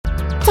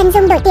chân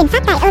dung đội tuyển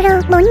Pháp tại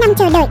Euro 4 năm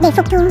chờ đợi để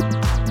phục thù.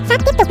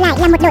 Pháp tiếp tục lại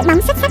là một đội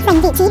bóng xuất sắc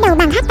giành vị trí đầu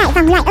bảng H tại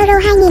vòng loại Euro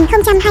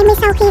 2020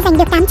 sau khi giành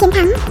được 8 chiến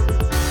thắng,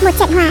 một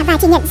trận hòa và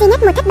chỉ nhận duy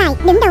nhất một thất bại,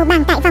 đứng đầu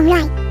bảng tại vòng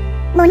loại.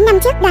 4 năm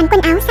trước, đoàn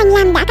quân áo xanh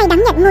lam đã cay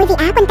đắng nhận ngôi vị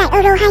Á quân tại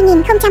Euro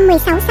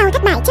 2016 sau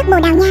thất bại trước Bồ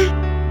Đào Nha.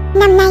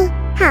 Năm nay,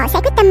 họ sẽ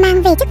quyết tâm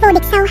mang về chức vô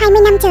địch sau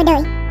 20 năm chờ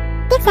đợi.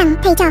 Tiếc rằng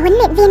thầy trò huấn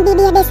luyện viên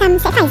Didier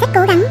Deschamps sẽ phải rất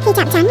cố gắng khi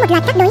chạm trán một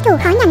loạt các đối thủ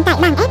khó nhằn tại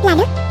bảng F là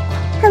Đức,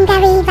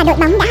 Hungary và đội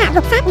bóng đã hạ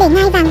gục Pháp để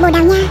ngai vàng Bồ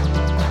Đào Nha.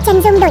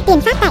 Chân dung đội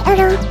tuyển Pháp tại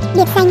Euro,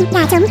 biệt danh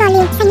gà trống go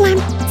liêu xanh lam,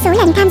 số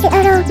lần tham dự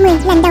Euro 10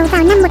 lần đầu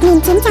vào năm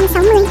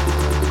 1960.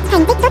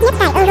 Thành tích tốt nhất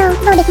tại Euro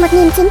vô địch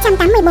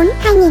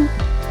 1984-2000.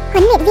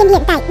 Huấn luyện viên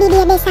hiện tại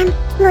Didier Deschamps,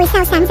 ngôi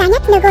sao sáng giá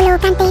nhất N'Golo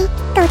Kante,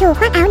 cầu thủ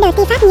khoác áo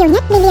The Pháp nhiều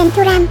nhất Lilian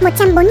Thuram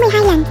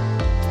 142 lần,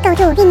 cầu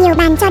thủ ghi nhiều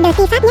bàn cho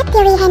The Pháp nhất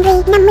Thierry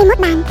Henry 51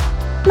 bàn.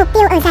 Mục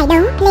tiêu ở giải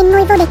đấu lên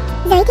ngôi vô địch.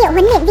 Giới thiệu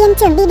huấn luyện viên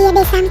trưởng Didier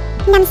Deschamps,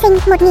 năm sinh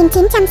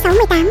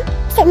 1968,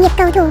 sự nghiệp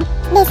cầu thủ.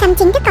 Deschamps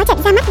chính thức có trận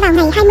ra mắt vào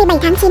ngày 27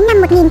 tháng 9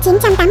 năm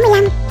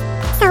 1985.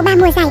 Sau 3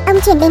 mùa giải,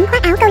 ông chuyển đến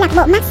khoác áo câu lạc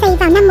bộ Marseille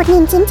vào năm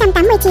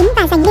 1989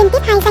 và giành liên tiếp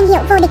 2 danh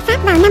hiệu vô địch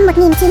Pháp vào năm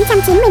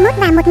 1991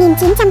 và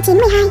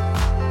 1992.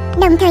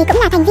 Đồng thời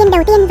cũng là thành viên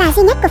đầu tiên và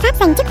duy nhất của Pháp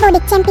giành chức vô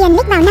địch Champions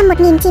League vào năm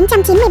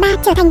 1993,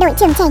 trở thành đội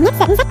trưởng trẻ nhất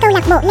dẫn dắt câu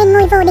lạc bộ lên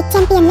ngôi vô địch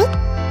Champions League.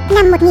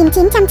 Năm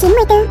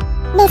 1994,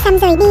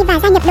 Deschamps rời đi và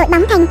gia nhập đội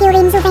bóng thành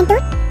Turin Juventus.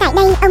 Tại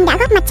đây, ông đã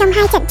góp mặt trong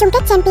 2 trận chung kết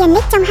Champions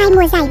League trong 2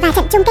 mùa giải và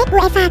trận chung kết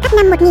UEFA Cup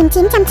năm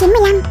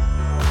 1995.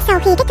 Sau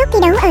khi kết thúc thi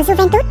đấu ở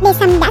Juventus,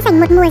 Deschamps đã giành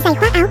một mùa giải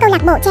khoác áo câu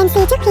lạc bộ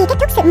Chelsea trước khi kết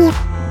thúc sự nghiệp.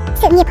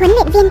 Sự nghiệp huấn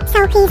luyện viên.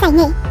 Sau khi giải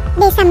nghệ,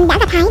 Deschamps đã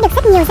gặt hái được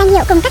rất nhiều danh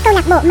hiệu cùng các câu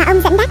lạc bộ mà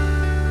ông dẫn dắt.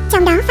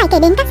 Trong đó phải kể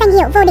đến các danh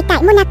hiệu vô địch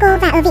tại Monaco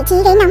và ở vị trí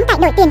ghế nóng tại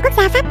đội tuyển quốc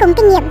gia Pháp cùng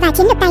kinh nghiệm và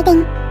chiến lược tài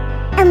tình.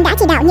 Ông đã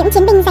chỉ đạo những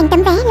chiến binh giành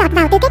tấm vé lọt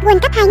vào tứ kết World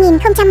Cup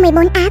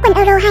 2014, Á quân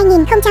Euro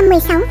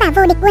 2016 và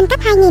vô địch World Cup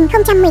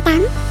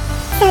 2018.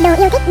 Sơ đồ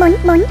yêu thích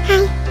 442,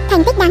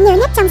 thành tích đáng nhớ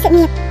nhất trong sự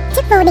nghiệp,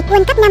 chức vô địch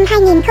World Cup năm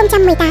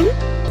 2018.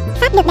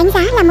 Pháp được đánh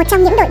giá là một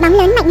trong những đội bóng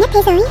lớn mạnh nhất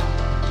thế giới.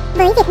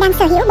 Với việc đang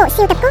sở hữu bộ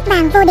siêu tập cúp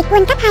vàng vô địch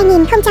World Cup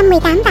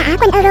 2018 và Á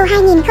quân Euro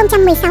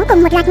 2016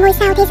 cùng một loạt ngôi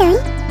sao thế giới.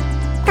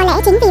 Có lẽ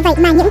chính vì vậy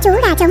mà những chú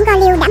gà trống go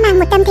liêu đã mang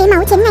một tâm thế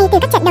máu chiến ngay từ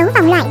các trận đấu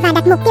vòng loại và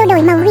đặt mục tiêu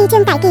đổi màu huy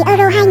chương tại kỳ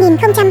Euro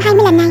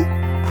 2020 lần này.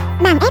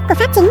 Bảng F của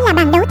Pháp chính là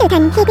bảng đấu tử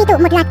thần khi quy tụ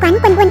một loạt quán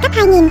quân World Cup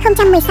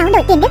 2016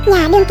 đội tuyển Đức,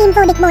 nhà đương kim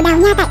vô địch Bồ Đào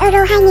Nha tại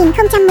Euro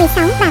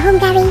 2016 và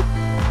Hungary.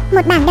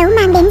 Một bảng đấu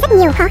mang đến rất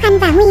nhiều khó khăn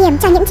và nguy hiểm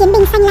cho những chiến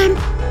binh xanh lam.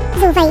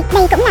 Dù vậy,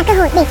 đây cũng là cơ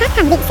hội để Pháp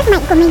khẳng định sức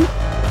mạnh của mình,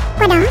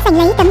 qua đó giành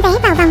lấy tấm vé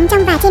vào vòng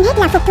trong và trên hết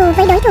là phục thù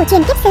với đối thủ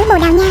truyền kiếp xứ Bồ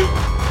Đào Nha.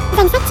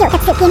 Danh sách triệu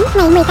tập dự kiến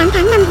ngày 18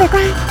 tháng 5 vừa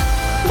qua.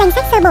 Danh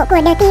sách sơ bộ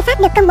của The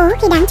Pháp được công bố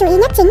khi đáng chú ý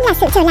nhất chính là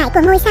sự trở lại của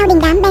ngôi sao đình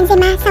đám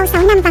Benzema sau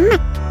 6 năm vắng mặt.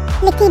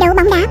 Lịch thi đấu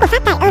bóng đá của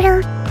Pháp tại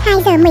Euro: 2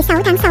 giờ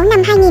 16 tháng 6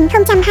 năm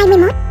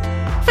 2021.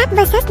 Pháp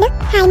vs Đức: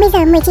 20 giờ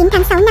 19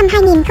 tháng 6 năm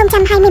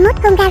 2021.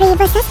 Hungary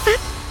vs Pháp: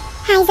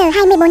 2 giờ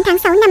 24 tháng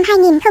 6 năm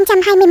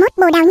 2021.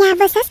 Bồ Đào Nha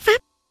vs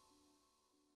Pháp.